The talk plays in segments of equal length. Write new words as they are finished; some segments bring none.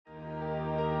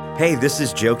Hey, this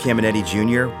is Joe Caminetti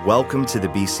Jr. Welcome to the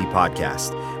BC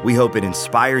Podcast. We hope it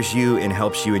inspires you and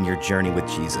helps you in your journey with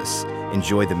Jesus.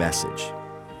 Enjoy the message.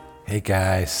 Hey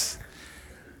guys,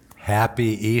 happy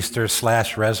Easter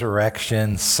 /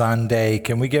 Resurrection Sunday.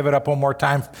 Can we give it up one more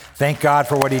time? Thank God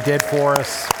for what he did for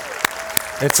us.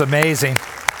 It's amazing.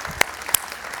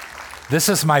 This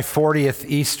is my 40th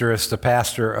Easter as the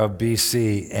pastor of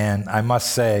BC, and I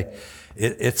must say,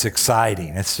 it's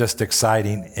exciting. It's just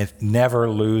exciting. It never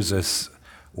loses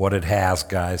what it has,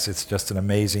 guys. It's just an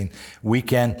amazing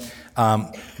weekend.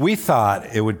 We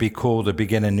thought it would be cool to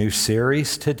begin a new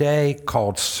series today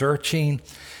called Searching.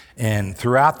 And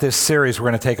throughout this series, we're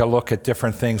going to take a look at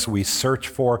different things we search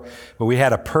for. But we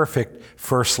had a perfect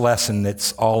first lesson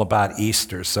that's all about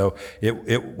Easter. So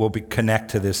it will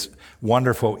connect to this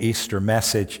wonderful Easter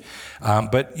message.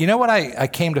 But you know what I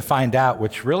came to find out,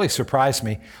 which really surprised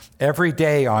me? Every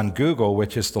day on Google,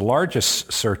 which is the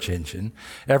largest search engine,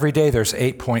 every day there's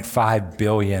 8.5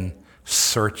 billion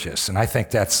searches. And I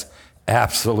think that's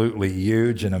absolutely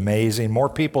huge and amazing. More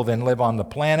people than live on the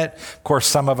planet. Of course,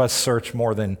 some of us search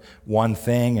more than one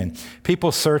thing. And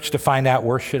people search to find out,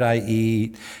 where should I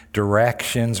eat?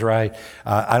 Directions, right?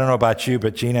 I don't know about you,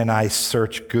 but Gina and I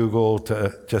search Google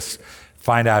to just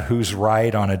find out who's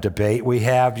right on a debate we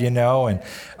have, and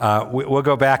we'll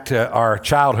go back to our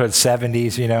childhood,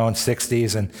 70s, and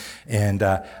 60s, and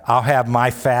I'll have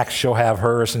my facts, she'll have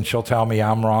hers, and she'll tell me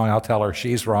I'm wrong, I'll tell her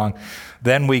she's wrong.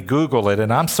 Then we Google it,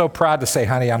 and I'm so proud to say,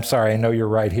 honey, I'm sorry, I know you're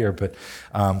right here, but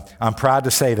I'm proud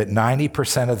to say that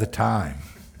 90% of the time,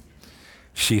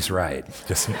 she's right,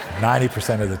 just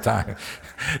 90% of the time.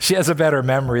 She has a better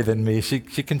memory than me. She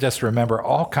can just remember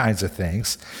all kinds of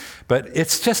things. But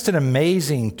it's just an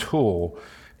amazing tool.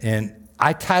 And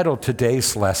I titled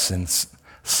today's lessons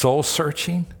Soul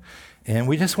Searching. And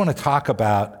we just want to talk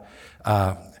about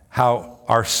how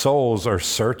our souls are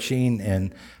searching.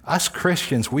 And us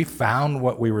Christians, we found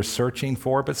what we were searching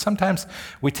for, but sometimes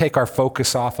we take our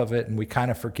focus off of it and we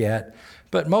kind of forget.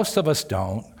 But most of us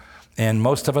don't. And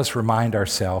most of us remind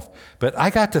ourselves. But I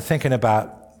got to thinking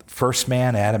about first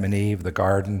man, Adam and Eve, the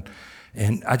garden.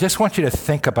 And I just want you to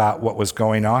think about what was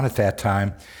going on at that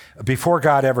time. Before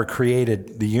God ever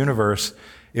created the universe,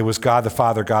 it was God the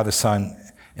Father, God the Son,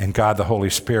 and God the Holy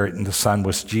Spirit, and the Son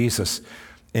was Jesus.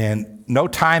 And no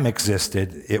time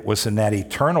existed. It was in that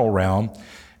eternal realm.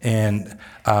 And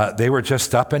they were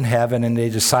just up in heaven, and they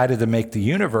decided to make the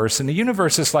universe. And the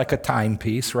universe is like a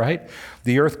timepiece, right?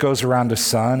 The earth goes around the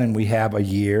sun, and we have a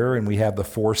year, and we have the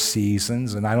 4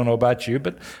 seasons. And I don't know about you,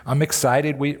 but I'm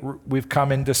excited. We've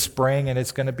come into spring, and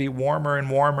it's going to be warmer and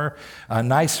warmer,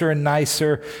 nicer and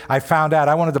nicer. I found out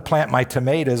I wanted to plant my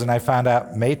tomatoes, and I found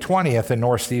out May 20th in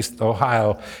northeast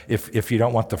Ohio, if you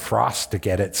don't want the frost to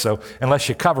get it. So unless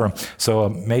you cover them. So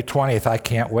May 20th, I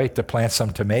can't wait to plant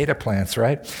some tomato plants,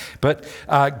 right? But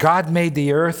God made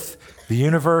the earth, the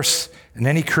universe, and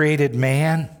then he created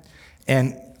man.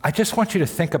 And I just want you to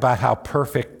think about how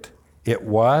perfect it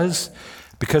was,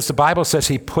 because the Bible says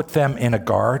he put them in a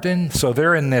garden. So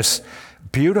they're in this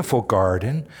beautiful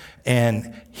garden,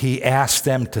 and he asked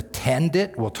them to tend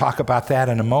it. We'll talk about that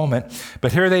in a moment.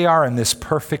 But here they are in this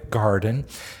perfect garden.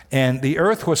 And the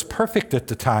earth was perfect at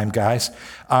the time, guys.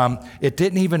 It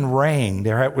didn't even rain.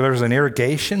 There was an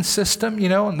irrigation system,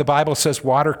 and the Bible says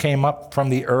water came up from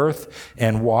the earth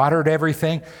and watered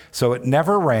everything. So it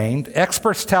never rained.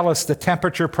 Experts tell us the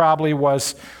temperature probably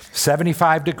was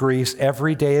 75 degrees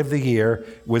every day of the year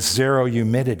with zero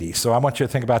humidity. So I want you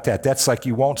to think about that. That's like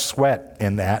you won't sweat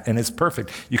in that, and it's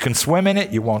perfect. You can swim in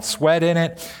it, you won't sweat in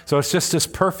it. So it's just this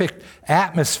perfect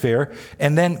atmosphere.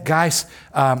 And then, guys,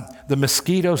 the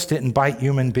mosquitoes didn't bite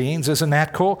human beings. Isn't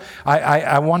that cool?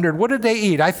 I wondered, what did they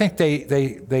eat? I think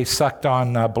they sucked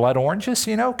on blood oranges,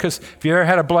 because if you ever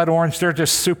had a blood orange, they're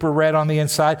just super red on the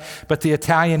inside. But the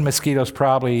Italian mosquitoes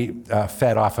probably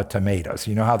fed off of tomatoes.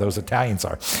 You know how those Italians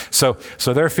are. So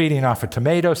they're feeding off of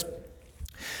tomatoes.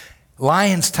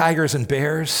 Lions, tigers, and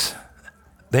bears,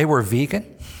 they were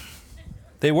vegan.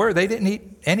 They didn't eat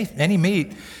any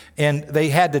meat. And they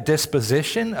had the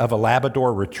disposition of a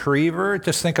Labrador retriever.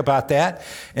 Just think about that.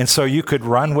 And so you could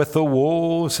run with the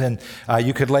wolves, and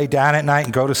you could lay down at night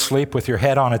and go to sleep with your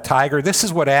head on a tiger. This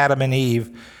is what Adam and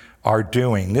Eve are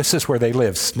doing. This is where they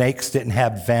live. Snakes didn't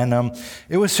have venom.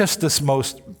 It was just this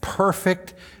most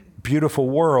perfect, beautiful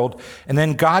world. And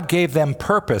then God gave them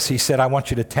purpose. He said, I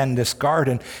want you to tend this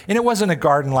garden. And it wasn't a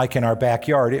garden like in our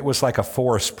backyard. It was like a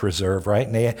forest preserve, right?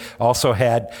 And they also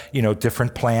had,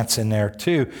 different plants in there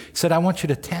too. He said, I want you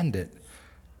to tend it.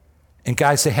 And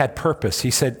guys, they had purpose.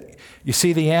 He said, you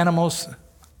see the animals?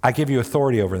 I give you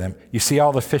authority over them. You see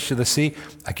all the fish of the sea?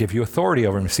 I give you authority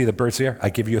over them. You see the birds of the air? I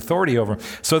give you authority over them.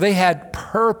 So they had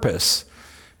purpose.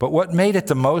 But what made it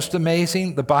the most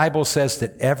amazing, the Bible says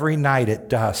that every night at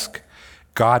dusk,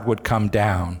 God would come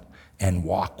down and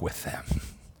walk with them.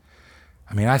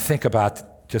 I mean, I think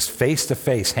about just face to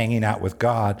face hanging out with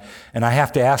God, and I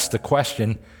have to ask the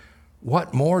question,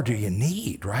 what more do you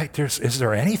need, right? Is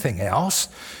there anything else?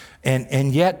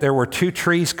 And yet there were two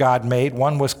trees God made.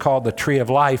 One was called the tree of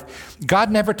life.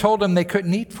 God never told them they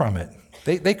couldn't eat from it.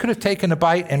 They could have taken a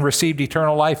bite and received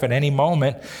eternal life at any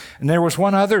moment. And there was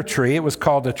one other tree. It was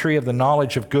called the tree of the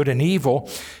knowledge of good and evil.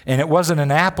 And it wasn't an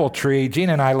apple tree.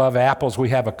 Gina and I love apples. We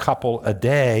have a couple a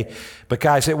day. But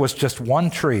guys, it was just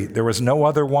one tree. There was no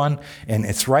other one. And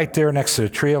it's right there next to the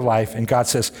tree of life. And God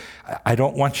says, I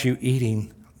don't want you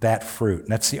eating that fruit. And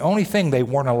that's the only thing they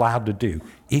weren't allowed to do,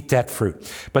 eat that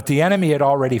fruit. But the enemy had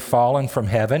already fallen from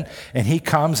heaven, and he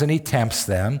comes and he tempts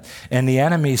them, and the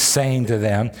enemy's saying to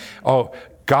them, oh,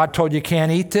 God told you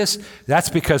can't eat this? That's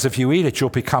because if you eat it, you'll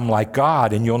become like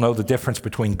God, and you'll know the difference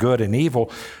between good and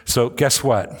evil. So guess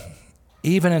what?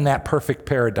 Even in that perfect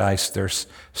paradise, they're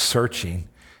searching,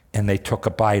 and they took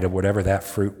a bite of whatever that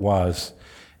fruit was.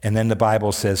 And then the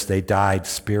Bible says they died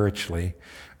spiritually,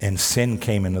 and sin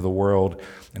came into the world.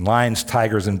 And lions,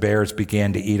 tigers, and bears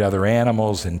began to eat other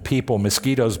animals and people.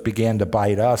 Mosquitoes began to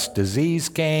bite us. Disease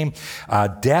came.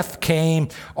 Death came.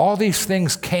 All these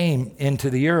things came into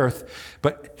the earth.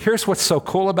 But here's what's so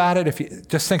cool about it. If you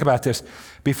just think about this.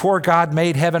 Before God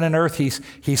made heaven and earth,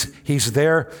 he's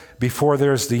there before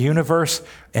there's the universe.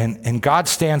 And God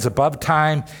stands above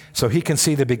time, so he can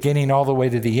see the beginning all the way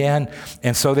to the end.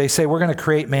 And so they say, we're going to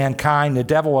create mankind. The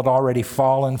devil had already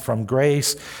fallen from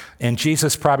grace. And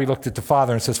Jesus probably looked at the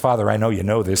Father and says, Father, I know you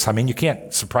know this. I mean, you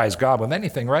can't surprise God with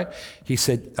anything, right? He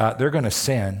said, they're going to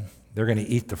sin. They're going to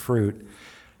eat the fruit.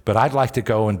 But I'd like to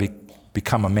go and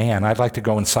become a man. I'd like to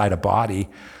go inside a body,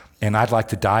 and I'd like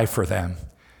to die for them.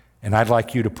 And I'd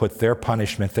like you to put their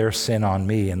punishment, their sin on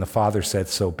me. And the Father said,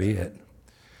 so be it.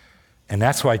 And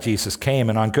that's why Jesus came.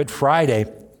 And on Good Friday,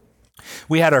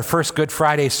 we had our first Good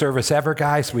Friday service ever,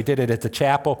 guys. We did it at the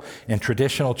chapel in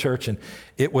traditional church, and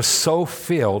it was so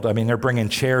filled. I mean, they're bringing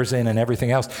chairs in and everything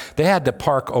else. They had to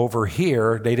park over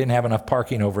here. They didn't have enough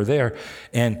parking over there.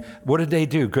 And what did they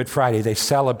do? Good Friday, they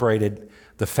celebrated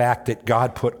the fact that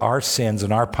God put our sins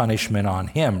and our punishment on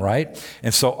him, right?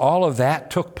 And so all of that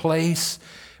took place.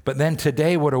 But then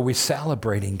today, what are we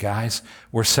celebrating, guys?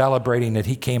 We're celebrating that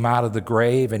he came out of the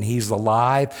grave and he's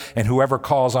alive, and whoever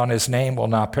calls on his name will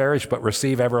not perish but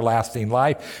receive everlasting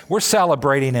life. We're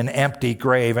celebrating an empty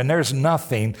grave, and there's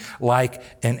nothing like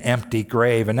an empty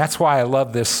grave. And that's why I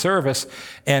love this service.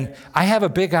 And I have a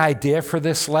big idea for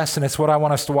this lesson. It's what I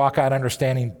want us to walk out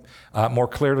understanding more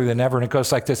clearly than ever. And it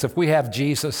goes like this. If we have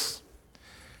Jesus,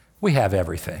 we have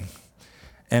everything.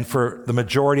 And for the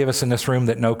majority of us in this room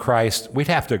that know Christ, we'd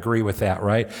have to agree with that,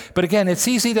 right? But again, it's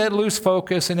easy to lose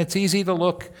focus, and it's easy to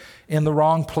look in the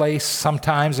wrong place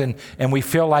sometimes, and we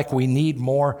feel like we need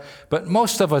more. But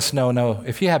most of us know, no,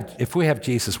 if we have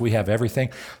Jesus, we have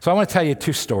everything. So I want to tell you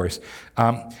two stories.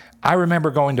 I remember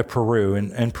going to Peru,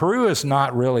 and Peru is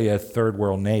not really a third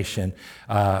world nation.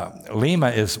 Lima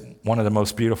is one of the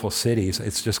most beautiful cities.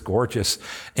 It's just gorgeous.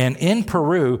 And in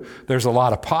Peru, there's a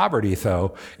lot of poverty,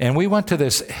 though. And we went to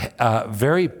this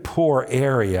very poor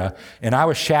area, and I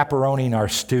was chaperoning our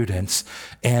students.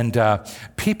 And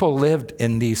people lived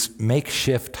in these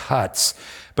makeshift huts.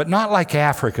 But not like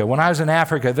Africa. When I was in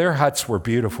Africa, their huts were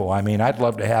beautiful. I mean, I'd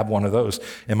love to have one of those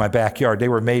in my backyard. They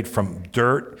were made from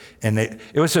dirt, and it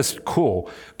was just cool.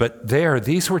 But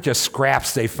these were just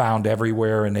scraps they found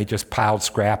everywhere, and they just piled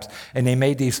scraps. And they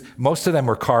made these, most of them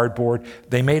were cardboard.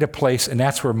 They made a place, and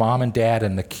that's where mom and dad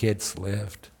and the kids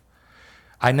lived.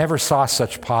 I never saw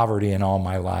such poverty in all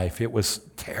my life. It was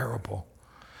terrible.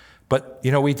 But,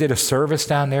 we did a service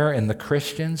down there, and the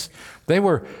Christians, they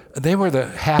were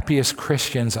the happiest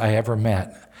Christians I ever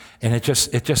met. And it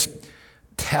just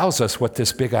tells us what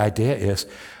this big idea is.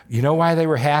 You know why they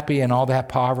were happy in all that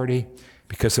poverty?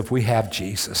 Because if we have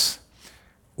Jesus,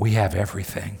 we have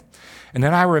everything. And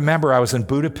then I remember I was in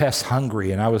Budapest,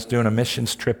 Hungary, and I was doing a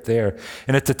missions trip there.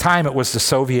 And at the time, it was the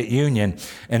Soviet Union.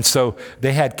 And so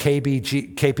they had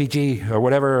KPG or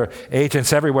whatever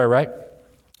agents everywhere, right?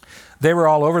 They were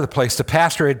all over the place. The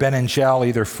pastor had been in jail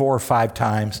either 4 or 5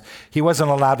 times. He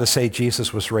wasn't allowed to say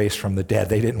Jesus was raised from the dead.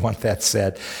 They didn't want that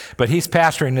said. But he's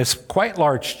pastoring this quite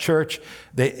large church.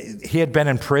 He had been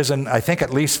in prison, I think,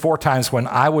 at least 4 times when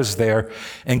I was there.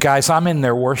 And guys, I'm in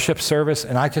their worship service,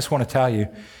 and I just want to tell you,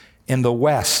 in the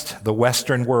West, the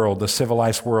Western world, the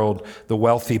civilized world, the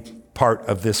wealthy part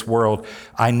of this world,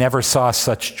 I never saw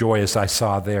such joy as I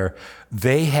saw there.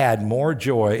 They had more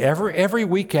joy. Every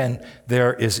weekend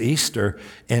there is Easter,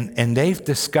 and they've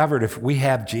discovered if we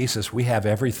have Jesus, we have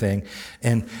everything.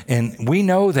 And we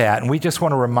know that, and we just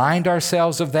want to remind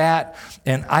ourselves of that.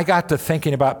 And I got to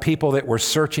thinking about people that were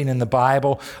searching in the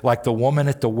Bible, like the woman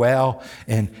at the well,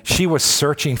 and she was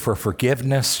searching for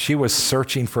forgiveness. She was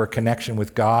searching for a connection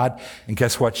with God. And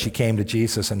guess what? She came to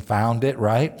Jesus and found it,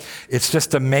 right? It's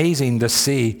just amazing to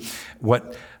see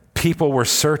what people were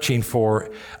searching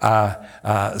for.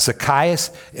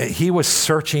 Zacchaeus, he was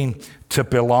searching to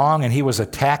belong, and he was a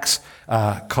tax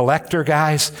collector,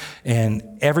 guys, and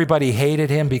everybody hated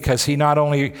him because he not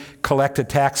only collected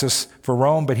taxes for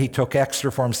Rome, but he took extra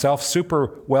for himself.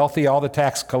 Super wealthy, all the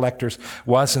tax collectors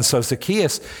was. And so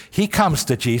Zacchaeus, he comes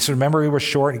to Jesus. Remember, he was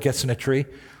short, he gets in a tree,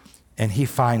 and he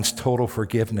finds total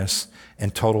forgiveness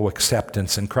and total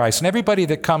acceptance in Christ. And everybody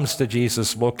that comes to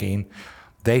Jesus looking,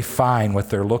 they find what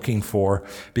they're looking for,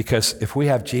 because if we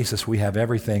have Jesus, we have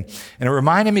everything. And it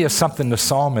reminded me of something the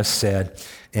psalmist said,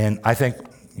 and I think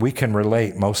we can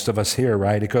relate, most of us here,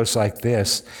 right? It goes like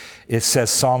this. It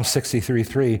says, Psalm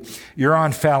 63:3, your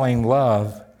unfailing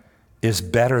love is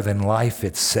better than life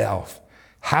itself.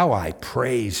 How I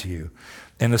praise you.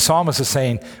 And the psalmist is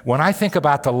saying, when I think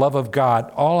about the love of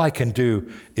God, all I can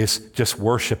do is just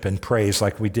worship and praise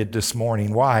like we did this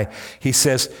morning. Why? He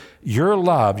says, your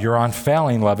love, your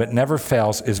unfailing love, it never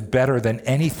fails, is better than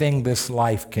anything this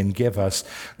life can give us.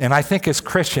 And I think as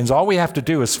Christians, all we have to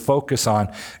do is focus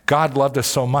on God loved us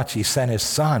so much, he sent his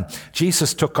son.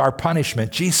 Jesus took our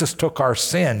punishment. Jesus took our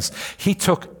sins. He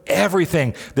took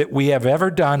everything that we have ever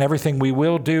done, everything we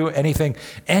will do, anything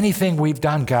we've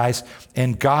done, guys,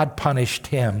 and God punished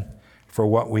him for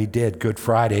what we did Good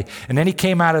Friday. And then he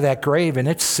came out of that grave, and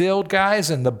it's sealed, guys,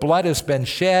 and the blood has been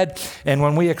shed. And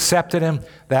when we accepted him,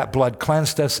 that blood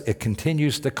cleansed us. It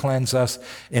continues to cleanse us.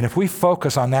 And if we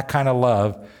focus on that kind of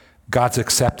love, God's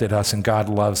accepted us and God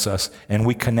loves us, and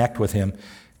we connect with him.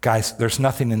 Guys, there's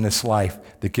nothing in this life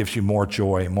that gives you more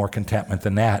joy and more contentment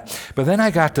than that. But then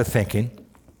I got to thinking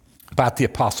about the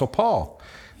Apostle Paul.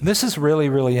 This is really,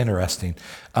 really interesting.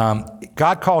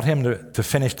 God called him to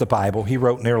finish the Bible. He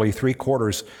wrote nearly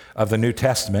 3/4 of the New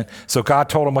Testament. So God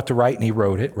told him what to write, and he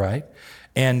wrote it, right?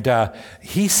 And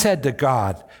he said to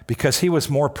God, because he was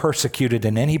more persecuted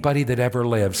than anybody that ever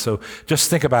lived. So just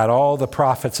think about all the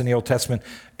prophets in the Old Testament,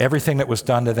 everything that was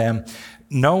done to them.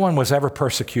 No one was ever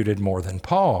persecuted more than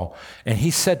Paul. And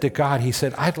he said to God, he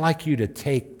said, I'd like you to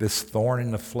take this thorn in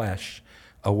the flesh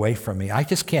away from me. I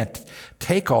just can't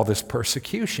take all this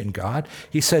persecution, God.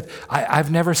 He said, I've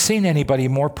never seen anybody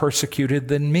more persecuted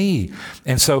than me.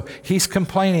 And so he's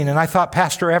complaining. And I thought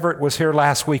Pastor Everett was here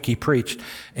last week. He preached.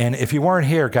 And if you weren't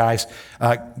here, guys,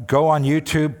 go on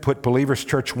YouTube, put Believers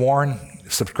Church Warren,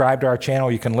 subscribe to our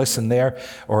channel. You can listen there,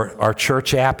 or our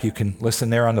church app. You can listen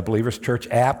there on the Believers Church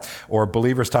app, or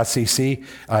believers.cc,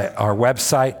 our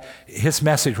website. His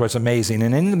message was amazing.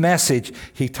 And in the message,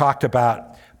 he talked about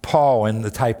Paul and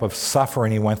the type of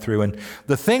suffering he went through. And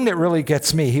the thing that really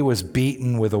gets me, he was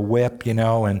beaten with a whip,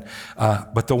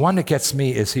 but the one that gets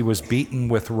me is he was beaten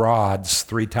with rods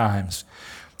 3 times.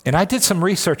 And I did some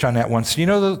research on that once.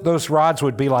 Those rods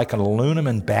would be like an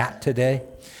aluminum bat today.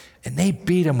 And they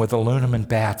beat him with aluminum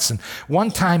bats. And one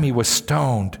time he was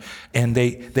stoned, and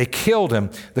they killed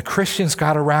him. The Christians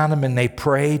got around him, and they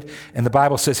prayed. And the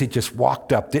Bible says he just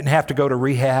walked up. Didn't have to go to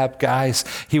rehab, guys.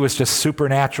 He was just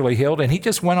supernaturally healed, and he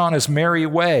just went on his merry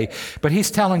way. But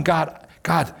he's telling God,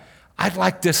 I'd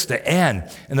like this to end.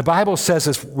 And the Bible says,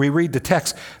 as we read the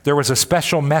text, there was a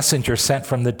special messenger sent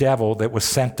from the devil that was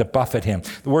sent to buffet him.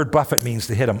 The word buffet means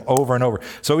to hit him over and over.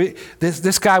 So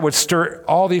this guy would stir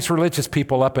all these religious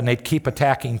people up, and they'd keep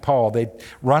attacking Paul. They'd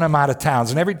run him out of towns.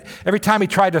 And every time he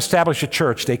tried to establish a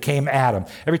church, they came at him.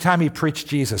 Every time he preached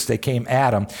Jesus, they came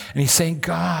at him. And he's saying,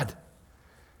 God,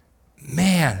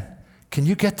 man, can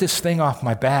you get this thing off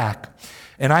my back?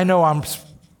 And I know I'm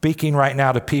speaking right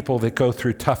now to people that go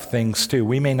through tough things too.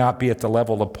 We may not be at the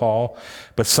level of Paul,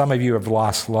 but some of you have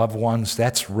lost loved ones.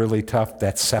 That's really tough,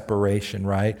 that separation,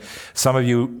 right? Some of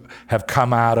you have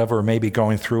come out of or maybe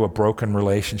going through a broken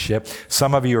relationship.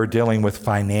 Some of you are dealing with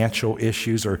financial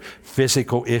issues or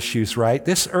physical issues, right?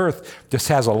 This earth just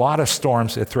has a lot of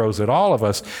storms it throws at all of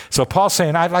us. So Paul's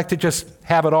saying, I'd like to just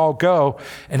have it all go.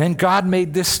 And then God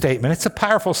made this statement. It's a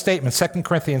powerful statement. 2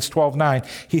 Corinthians 12:9.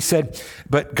 He said,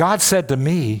 but God said to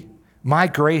me, my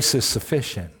grace is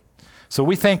sufficient. So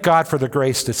we thank God for the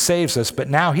grace that saves us, but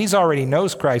now he's already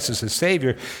knows Christ as his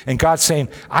Savior, and God's saying,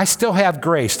 I still have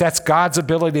grace. That's God's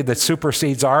ability that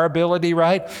supersedes our ability,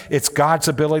 right? It's God's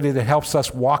ability that helps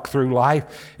us walk through life,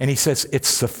 and he says it's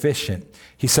sufficient.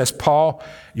 He says, Paul,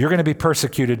 you're going to be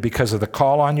persecuted because of the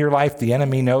call on your life. The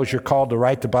enemy knows you're called to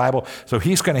write the Bible, so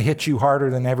he's going to hit you harder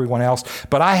than everyone else.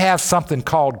 But I have something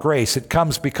called grace. It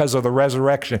comes because of the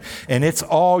resurrection, and it's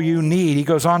all you need. He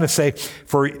goes on to say,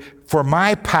 for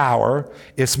my power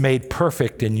is made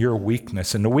perfect in your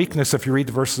weakness. And the weakness, if you read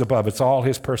the verses above, it's all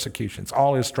his persecutions,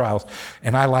 all his trials.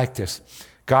 And I like this.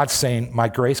 God's saying, my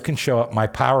grace can show up, my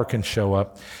power can show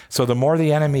up. So the more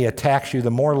the enemy attacks you,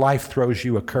 the more life throws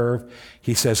you a curve.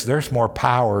 He says, there's more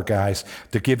power, guys,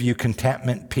 to give you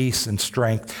contentment, peace, and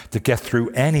strength to get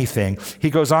through anything. He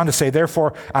goes on to say,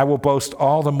 therefore, I will boast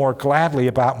all the more gladly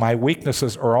about my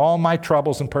weaknesses or all my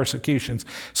troubles and persecutions,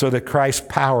 so that Christ's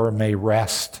power may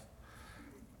rest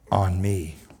on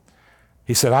me.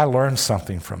 He said, I learned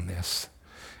something from this.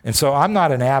 And so I'm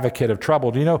not an advocate of trouble.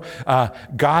 Do you know,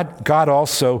 God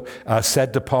also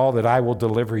said to Paul that I will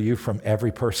deliver you from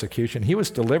every persecution. He was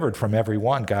delivered from every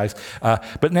one, guys.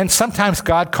 But then sometimes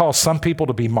God calls some people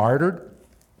to be martyred,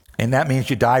 and that means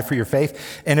you die for your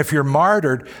faith. And if you're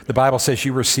martyred, the Bible says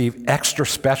you receive extra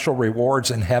special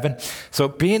rewards in heaven. So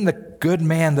being the good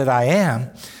man that I am,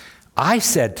 I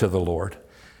said to the Lord,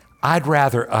 I'd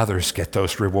rather others get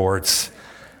those rewards.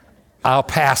 I'll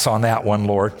pass on that one,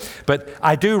 Lord. But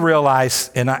I do realize,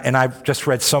 and I've just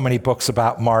read so many books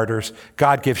about martyrs,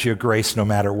 God gives you a grace no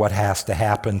matter what has to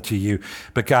happen to you.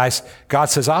 But guys, God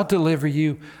says, I'll deliver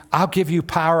you. I'll give you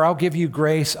power. I'll give you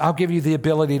grace. I'll give you the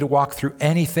ability to walk through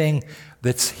anything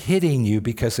that's hitting you,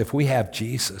 because if we have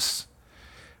Jesus,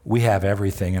 we have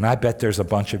everything. And I bet there's a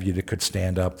bunch of you that could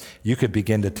stand up. You could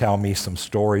begin to tell me some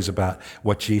stories about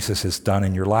what Jesus has done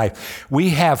in your life. We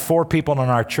have 4 people in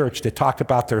our church that talked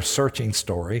about their searching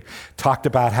story, talked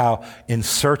about how in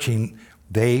searching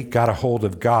they got a hold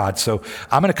of God. So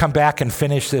I'm going to come back and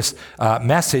finish this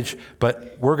message,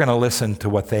 but we're going to listen to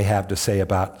what they have to say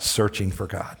about searching for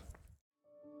God.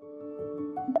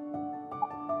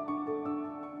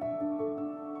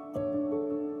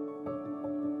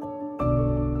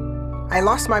 I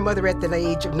lost my mother at the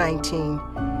age of 19.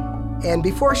 And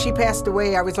before she passed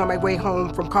away, I was on my way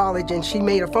home from college, and she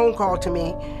made a phone call to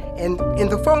me. And in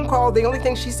the phone call, the only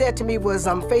thing she said to me was,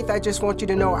 Faith, I just want you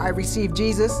to know I received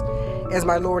Jesus as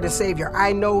my Lord and Savior.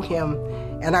 I know him,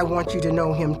 and I want you to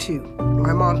know him too.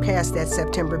 My mom passed that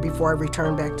September before I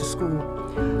returned back to school.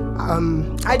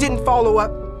 I didn't follow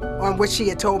up on what she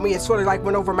had told me. It sort of like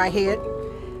went over my head.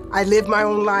 I lived my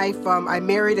own life. I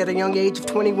married at a young age of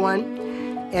 21.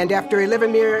 And after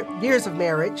 11 years of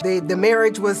marriage, the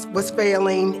marriage was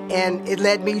failing, and it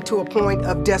led me to a point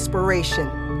of desperation.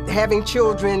 Having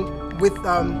children with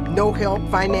no help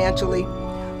financially,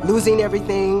 losing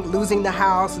everything, losing the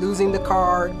house, losing the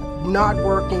car, not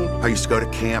working. I used to go to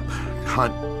camp,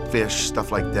 hunt, fish,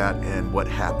 stuff like that, and what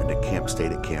happened at camp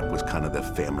stayed at camp was kind of the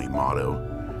family motto.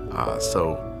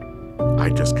 So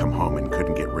I just come home and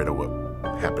couldn't get rid of what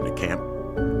happened at camp.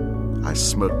 I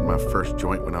smoked my first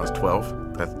joint when I was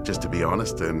 12, just to be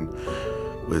honest, and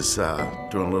was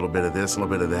doing a little bit of this, a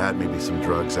little bit of that, maybe some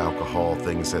drugs, alcohol,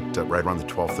 things at right around the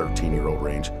 12, 13-year-old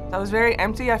range. I was very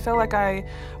empty. I felt like I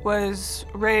was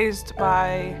raised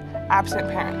by absent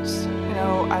parents. You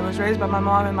know, I was raised by my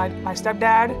mom and my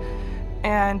stepdad,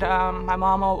 and my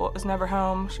mom was never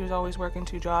home. She was always working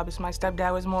 2 jobs. My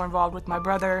stepdad was more involved with my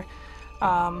brother.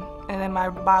 And then my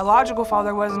biological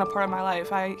father wasn't a part of my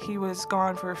life. He was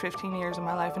gone for 15 years of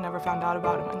my life and never found out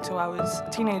about him until I was a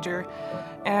teenager.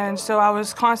 And so I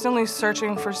was constantly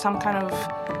searching for some kind of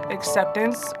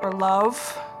acceptance or love,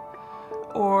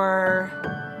 or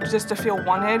just to feel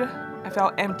wanted. I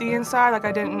felt empty inside, like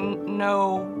I didn't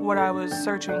know what I was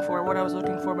searching for, what I was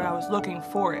looking for, but I was looking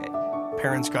for it.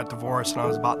 Parents got divorced when I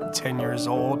was about 10 years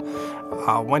old.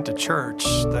 I went to church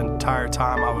the entire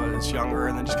time I was younger,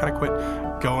 and then just kind of quit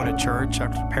going to church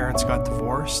after parents got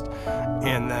divorced.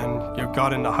 And then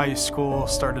got into high school,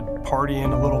 started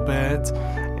partying a little bit,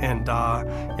 and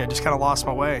just kind of lost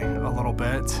my way a little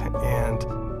bit. And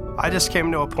I just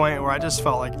came to a point where I just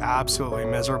felt like absolutely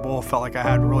miserable, felt like I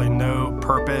had really no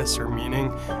purpose or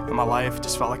meaning in my life,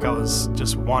 just felt like I was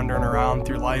just wandering around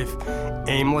through life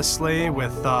aimlessly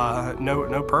with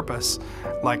no purpose,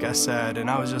 like I said, and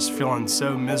I was just feeling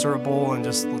so miserable and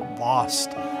just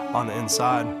lost on the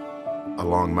inside.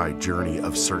 Along my journey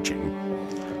of searching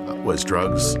was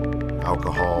drugs,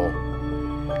 alcohol,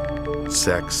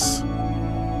 sex,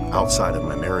 outside of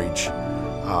my marriage,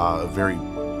 very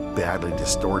badly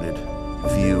distorted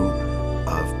view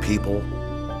of people,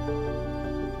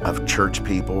 of church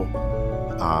people,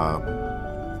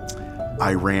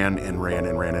 I ran and ran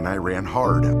and ran, and I ran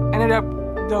hard. Ended up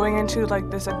going into like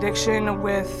this addiction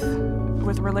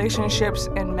with relationships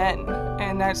and men,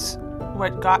 and that's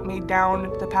what got me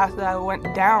down the path that I went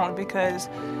down, because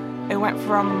it went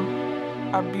from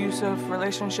abusive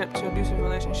relationship to abusive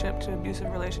relationship to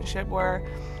abusive relationship, where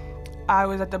I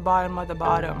was at the bottom of the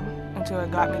bottom until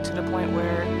it got me to the point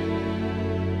where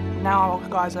now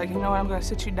God's like, you know what, I'm gonna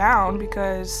sit you down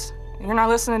because you're not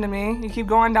listening to me. You keep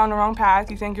going down the wrong path.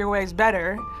 You think your way is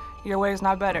better. Your way is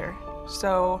not better.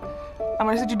 So I'm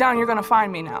gonna sit you down and you're gonna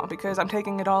find me now because I'm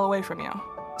taking it all away from you.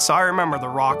 So I remember the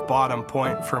rock bottom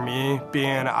point for me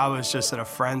being I was just at a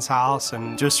friend's house,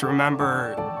 and just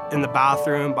remember in the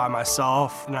bathroom by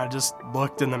myself, and I just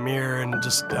looked in the mirror and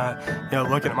just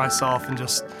looking at myself and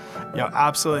just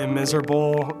absolutely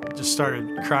miserable. Just started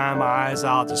crying my eyes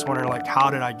out, just wondering like,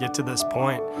 how did I get to this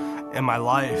point in my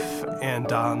life? And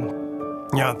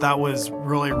that was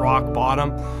really rock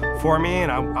bottom for me,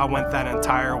 and I went that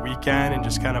entire weekend and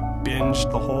just kind of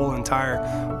binged the whole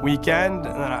entire weekend.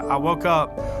 And then I woke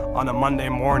up on a Monday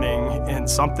morning and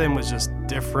something was just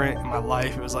different in my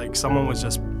life. It was like someone was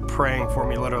just praying for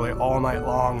me literally all night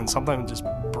long, and something just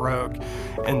broke.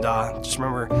 And just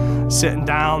remember sitting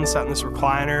down, sat in this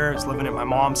recliner. I was living at my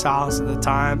mom's house at the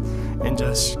time, and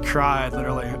just cried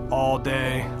literally all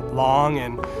day long.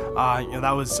 And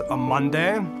that was a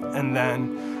Monday, and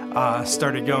then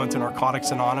started going to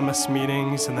Narcotics Anonymous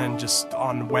meetings, and then just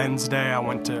on Wednesday I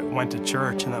went to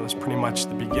church, and that was pretty much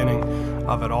the beginning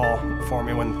of it all for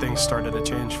me when things started to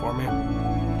change for me.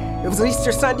 It was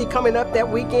Easter Sunday coming up that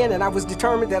weekend, and I was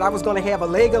determined that I was going to have a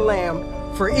leg of lamb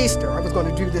for Easter. I was going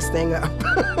to do this thing up.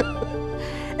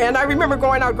 And I remember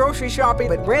going out grocery shopping,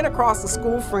 but ran across a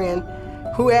school friend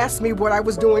who asked me what I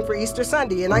was doing for Easter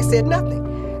Sunday, and I said nothing.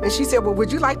 And she said, well,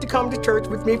 would you like to come to church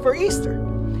with me for Easter?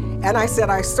 And I said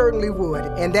I certainly would.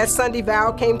 And that Sunday,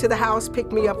 Val came to the house,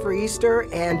 picked me up for Easter,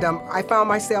 and I found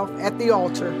myself at the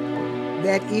altar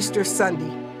that Easter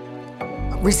Sunday,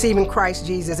 receiving Christ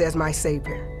Jesus as my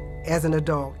Savior, as an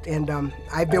adult. And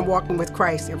I've been walking with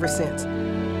Christ ever since.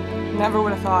 Never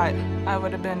would have thought I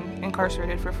would have been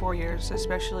incarcerated for 4 years,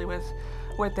 especially with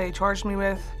what they charged me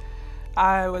with.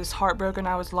 I was heartbroken,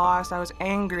 I was lost, I was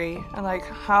angry. And like,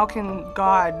 how can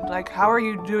God, like, how are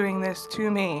you doing this to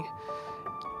me?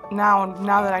 Now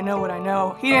that I know what I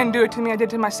know, He didn't do it to me, I did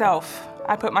it to myself.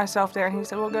 I put myself there, and He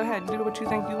said, well, go ahead, do what you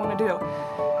think you want to do.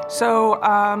 So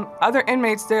other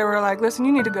inmates there were like, listen,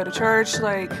 you need to go to church,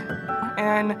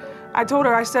 and I told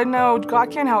her, I said, no,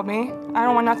 God can't help me. I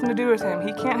don't want nothing to do with Him.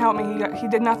 He can't help me. He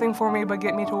did nothing for me but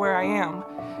get me to where I am.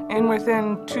 And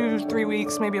within 2-3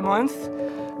 weeks, maybe a month,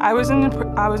 I was in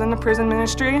the prison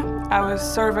ministry. I was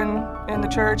serving in the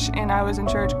church, and I was in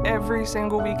church every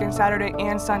single weekend, Saturday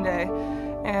and Sunday.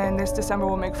 And this December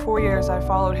will make 4 years I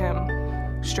followed Him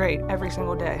straight every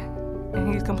single day.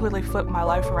 And He's completely flipped my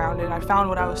life around, and I found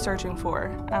what I was searching for.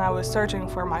 And I was searching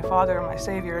for my Father and my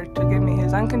Savior to give me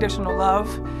His unconditional love,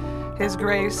 His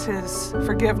grace, His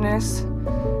forgiveness,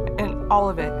 and all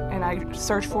of it. And I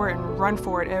search for it and run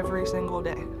for it every single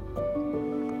day.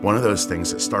 One of those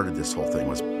things that started this whole thing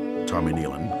was Tommy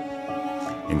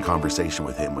Nealon, in conversation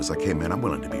with him, was like, hey man, I'm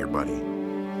willing to be your buddy.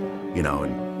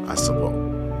 And I said, well,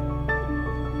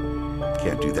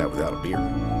 can't do that without a beer,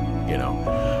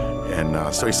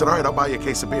 And so he said, all right, I'll buy you a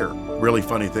case of beer. Really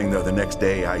funny thing though, the next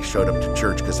day I showed up to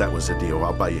church because that was the deal.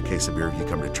 I'll buy you a case of beer if you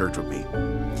come to church with me.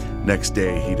 Next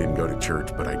day he didn't go to church,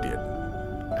 but I did.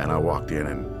 And I walked in,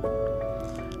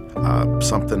 and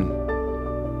something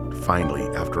finally,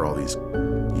 after all these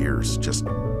years, just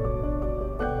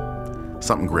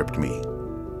something gripped me.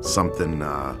 Something,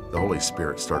 the Holy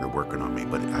Spirit started working on me,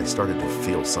 but I started to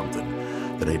feel something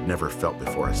that I'd never felt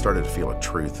before. I started to feel a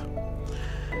truth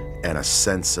and a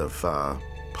sense of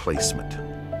placement.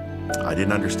 I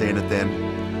didn't understand it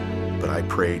then, but I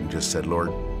prayed and just said,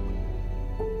 Lord,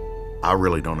 I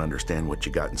really don't understand what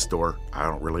you got in store. I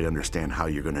don't really understand how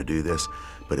you're going to do this,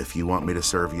 but if you want me to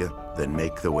serve you, then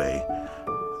make the way,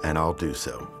 and I'll do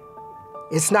so.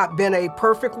 It's not been a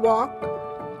perfect walk,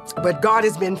 but God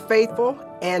has been faithful,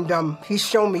 and He's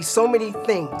shown me so many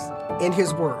things in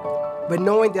His Word. But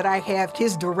knowing that I have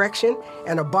His direction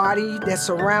and a body that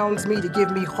surrounds me to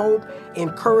give me hope,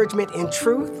 encouragement, and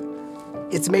truth,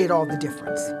 it's made all the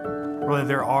difference. Really,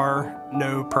 there are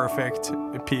no perfect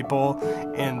people,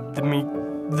 and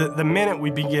the minute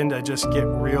we begin to just get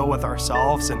real with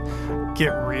ourselves and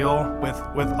get real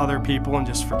with other people and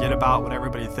just forget about what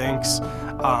everybody thinks,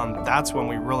 that's when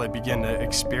we really begin to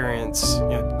experience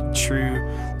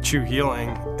true healing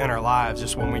in our lives,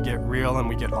 just when we get real and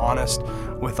we get honest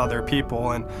with other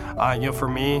people. And for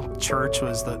me, church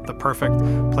was the perfect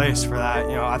place for that.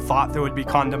 I thought there would be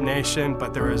condemnation,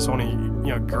 but there was only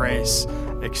grace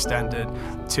extended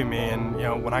to me. And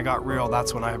when I got real,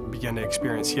 that's when I began to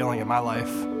experience healing in my life.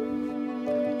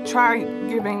 Try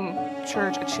giving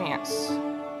church a chance.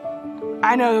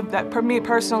 I know that for me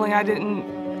personally,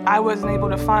 I wasn't able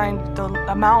to find the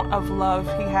amount of love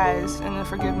he has and the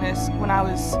forgiveness when I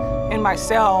was in my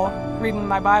cell reading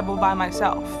my Bible by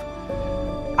myself.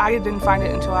 I didn't find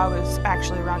it until I was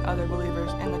actually around other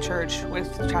believers in the church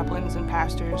with chaplains and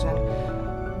pastors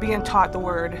and being taught the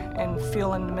word and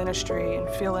feeling the ministry and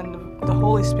feeling the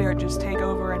Holy Spirit just take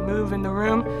over and move in the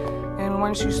room. And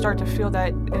once you start to feel that,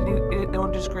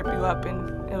 it'll just grip you up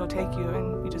and it'll take you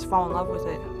and you just fall in love with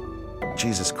it.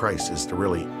 Jesus Christ is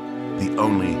really the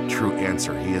only true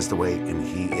answer. He is the way and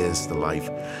he is the life.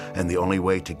 And the only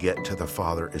way to get to the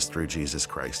Father is through Jesus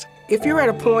Christ. If you're at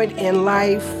a point in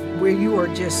life where you are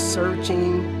just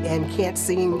searching and can't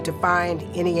seem to find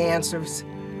any answers,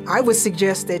 I would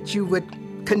suggest that you would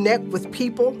connect with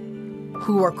people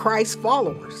who are Christ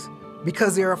followers,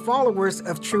 because they are followers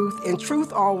of truth, and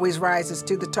truth always rises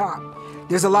to the top.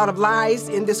 There's a lot of lies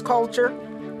in this culture,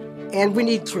 and we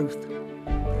need truth.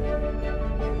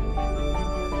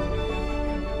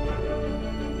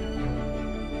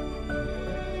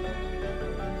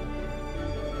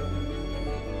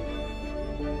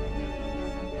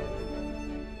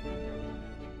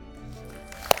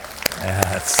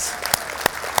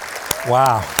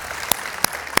 Wow.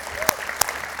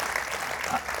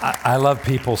 I love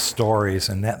people's stories,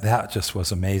 and that just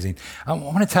was amazing. I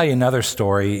want to tell you another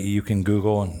story. You can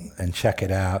Google and check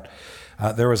it out.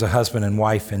 There was a husband and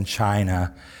wife in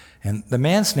China, and the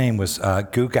man's name was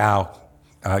Gu Gung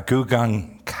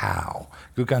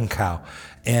Kao.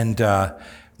 And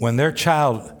when their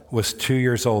child was 2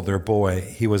 years old, their boy,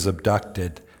 he was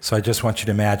abducted. So I just want you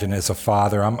to imagine, as a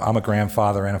father, I'm a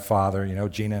grandfather and a father,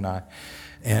 Gina and I,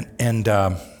 and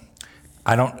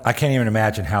I can't even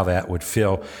imagine how that would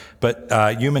feel.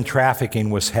 But human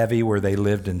trafficking was heavy where they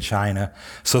lived in China.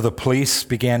 So the police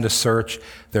began to search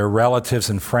their relatives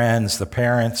and friends, the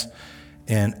parents.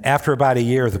 And after about a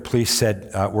year, the police said,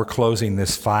 we're closing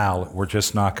this file. We're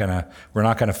not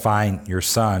gonna find your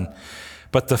son.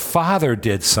 But the father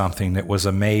did something that was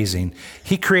amazing.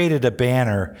 He created a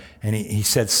banner, and he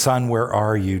said, "Son, where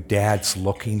are you? Dad's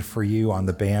looking for you," on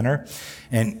the banner.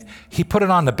 And he put it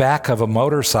on the back of a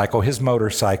motorcycle, his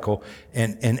motorcycle,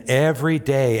 and every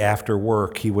day after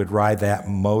work, he would ride that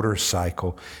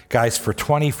motorcycle. Guys, for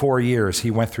 24 years,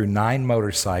 he went through 9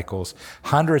 motorcycles,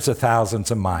 hundreds of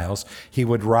thousands of miles. He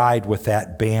would ride with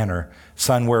that banner,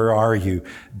 "Son, where are you?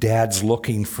 Dad's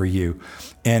looking for you."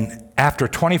 And after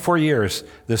 24 years,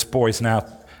 this boy's now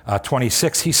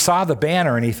 26, he saw the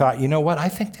banner and he thought, you know what, I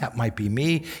think that might be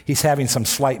me. He's having some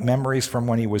slight memories from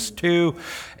when he was 2,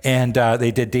 and they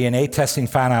did DNA testing,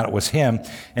 found out it was him.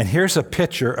 And here's a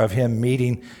picture of him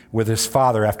meeting with his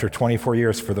father after 24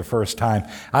 years for the first time.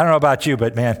 I don't know about you,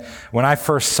 but man, when I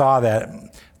first saw that,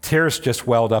 tears just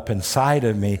welled up inside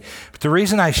of me. But the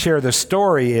reason I share this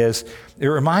story is it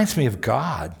reminds me of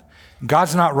God.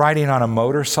 God's not riding on a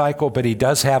motorcycle, but he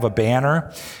does have a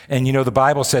banner. And the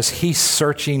Bible says he's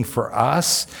searching for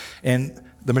us. And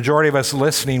the majority of us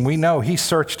listening, we know he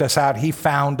searched us out. He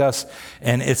found us,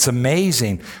 and it's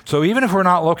amazing. So even if we're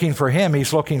not looking for him,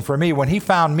 he's looking for me. When he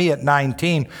found me at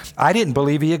 19, I didn't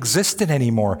believe he existed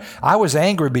anymore. I was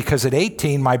angry because at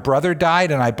 18, my brother died,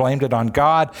 and I blamed it on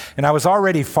God. And I was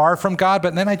already far from God,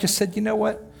 but then I just said, you know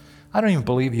what? I don't even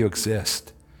believe you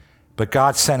exist. But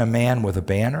God sent a man with a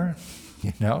banner,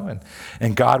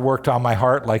 and God worked on my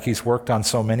heart like he's worked on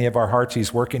so many of our hearts.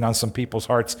 He's working on some people's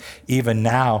hearts even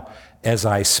now as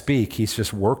I speak. He's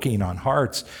just working on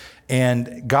hearts.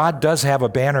 And God does have a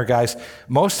banner, guys.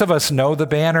 Most of us know the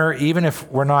banner. Even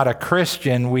if we're not a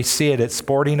Christian, we see it at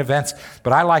sporting events.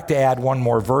 But I like to add one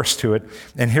more verse to it.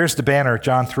 And here's the banner,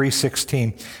 John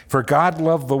 3:16. "For God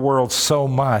loved the world so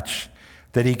much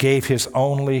that he gave his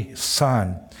only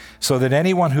Son, so that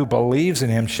anyone who believes in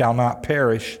him shall not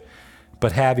perish,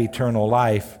 but have eternal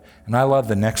life." And I love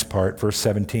the next part, verse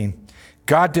 17.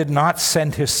 "God did not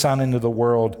send his Son into the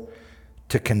world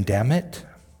to condemn it,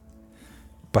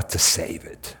 but to save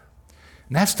it."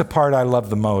 And that's the part I love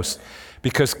the most,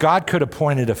 Because God could have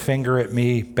pointed a finger at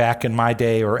me back in my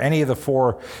day, or any of the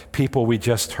 4 people we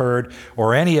just heard,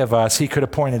 or any of us. He could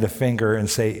have pointed a finger and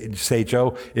say,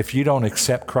 Joe, if you don't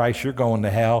accept Christ, you're going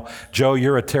to hell. Joe,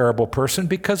 you're a terrible person,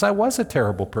 because I was a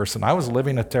terrible person. I was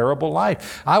living a terrible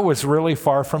life. I was really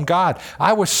far from God.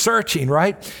 I was searching,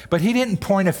 right? But he didn't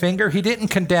point a finger. He didn't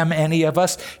condemn any of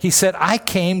us. He said, I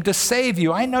came to save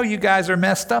you. I know you guys are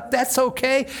messed up. That's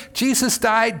okay. Jesus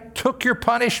died, took your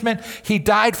punishment. He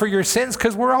died for your sins,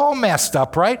 because we're all messed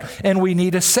up, right? And we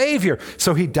need a Savior.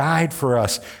 So he died for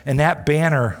us. And that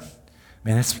banner,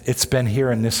 man, it's been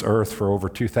here in this earth for over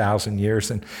 2,000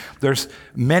 years. And there's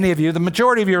many of you, the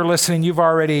majority of you are listening,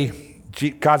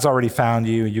 God's already found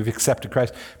you, you've accepted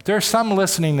Christ. But there are some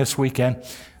listening this weekend.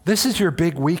 This is your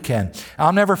big weekend.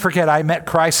 I'll never forget, I met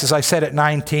Christ, as I said, at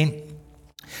 19.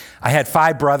 I had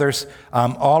 5 brothers.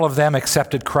 All of them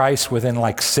accepted Christ within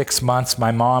like 6 months.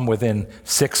 My mom within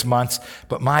 6 months.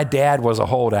 But my dad was a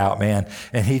holdout, man.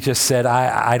 And he just said,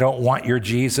 I don't want your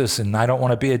Jesus, and I don't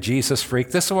want to be a Jesus freak.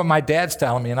 This is what my dad's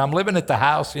telling me. And I'm living at the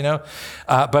house,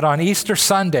 But on Easter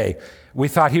Sunday, we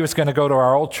thought he was going to go to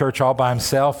our old church all by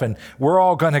himself, and we're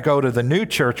all going to go to the new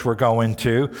church we're going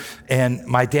to. And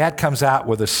my dad comes out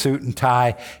with a suit and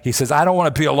tie. He says, I don't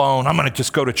want to be alone. I'm going to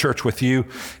just go to church with you.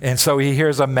 And so he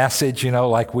hears a message,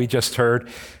 like we just heard.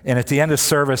 And at the end of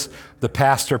service, the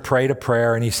pastor prayed a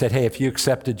prayer, and he said, hey, if you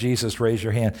accepted Jesus, raise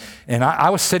your hand. And I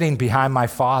was sitting behind my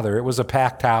father. It was a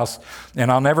packed house.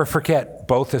 And I'll never forget,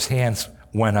 both his hands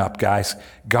went up, guys.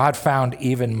 God found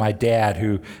even my dad,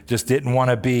 who just didn't want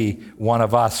to be one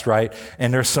of us, right?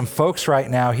 And there's some folks right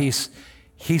now, he's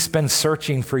been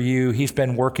searching for you. He's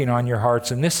been working on your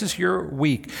hearts, and this is your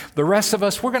week. The rest of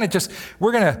us, we're going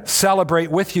to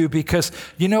celebrate with you, because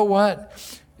you know what?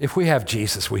 If we have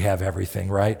Jesus, we have everything,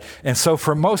 right? And so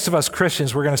for most of us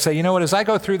Christians, we're going to say, you know what, as I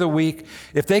go through the week,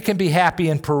 if they can be happy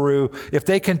in Peru, if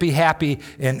they can be happy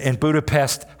in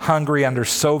Budapest, Hungary under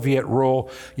Soviet rule,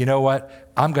 you know what?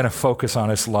 I'm going to focus on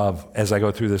his love as I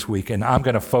go through this week, and I'm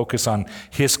going to focus on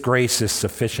his grace is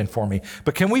sufficient for me.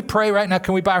 But can we pray right now?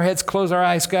 Can we bow our heads, close our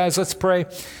eyes, guys? Let's pray.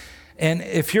 And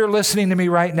if you're listening to me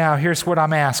right now, here's what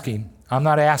I'm asking. I'm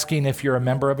not asking if you're a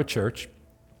member of a church.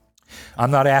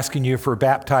 I'm not asking you if you're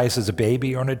baptized as a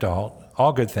baby or an adult,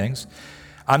 all good things.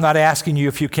 I'm not asking you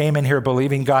if you came in here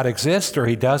believing God exists or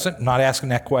he doesn't. I'm not asking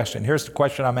that question. Here's the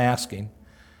question I'm asking.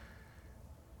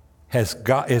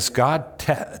 Is God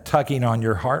tugging on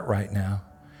your heart right now?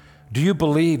 Do you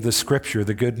believe the scripture,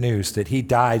 the good news, that he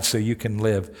died so you can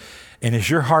live? And is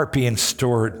your heart being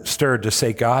stirred to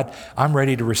say, God, I'm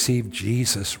ready to receive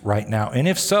Jesus right now? And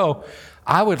if so,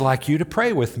 I would like you to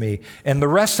pray with me. And the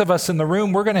rest of us in the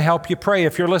room, we're going to help you pray.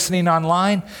 If you're listening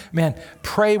online, man,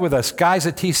 pray with us. Guys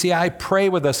at TCI, pray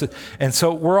with us. And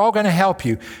so we're all going to help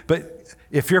you. But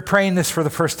if you're praying this for the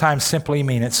first time, simply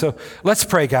mean it. So let's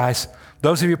pray, guys.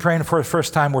 Those of you praying for the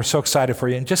first time, we're so excited for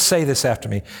you. And just say this after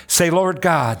me. Say, Lord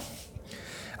God,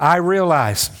 I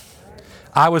realize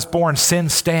I was born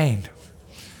sin-stained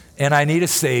and I need a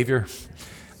Savior.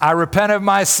 I repent of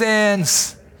my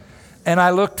sins and I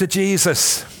look to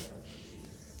Jesus.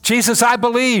 Jesus, I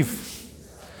believe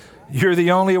you're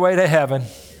the only way to heaven.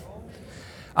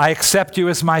 I accept you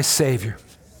as my Savior.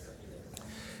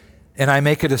 And I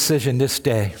make a decision this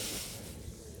day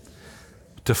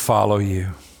to follow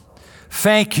you.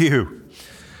 Thank you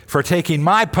for taking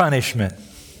my punishment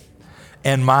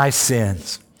and my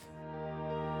sins.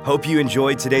 Hope you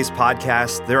enjoyed today's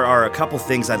podcast. There are a couple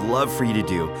things I'd love for you to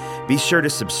do. Be sure to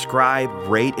subscribe,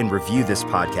 rate, and review this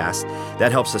podcast.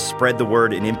 That helps us spread the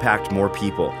word and impact more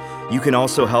people. You can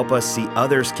also help us see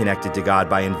others connected to God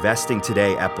by investing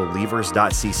today at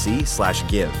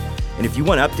believers.cc/give. And if you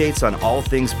want updates on all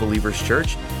things Believers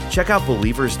Church, check out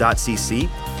believers.cc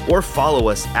or follow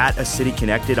us at A City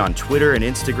Connected on Twitter and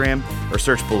Instagram, or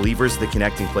search Believers the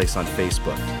Connecting Place on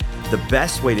Facebook. The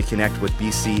best way to connect with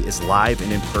BC is live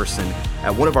and in person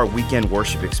at one of our weekend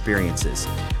worship experiences.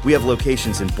 We have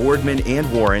locations in Boardman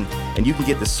and Warren, and you can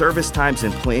get the service times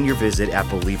and plan your visit at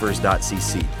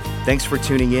believers.cc. Thanks for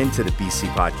tuning in to the BC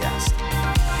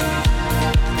Podcast.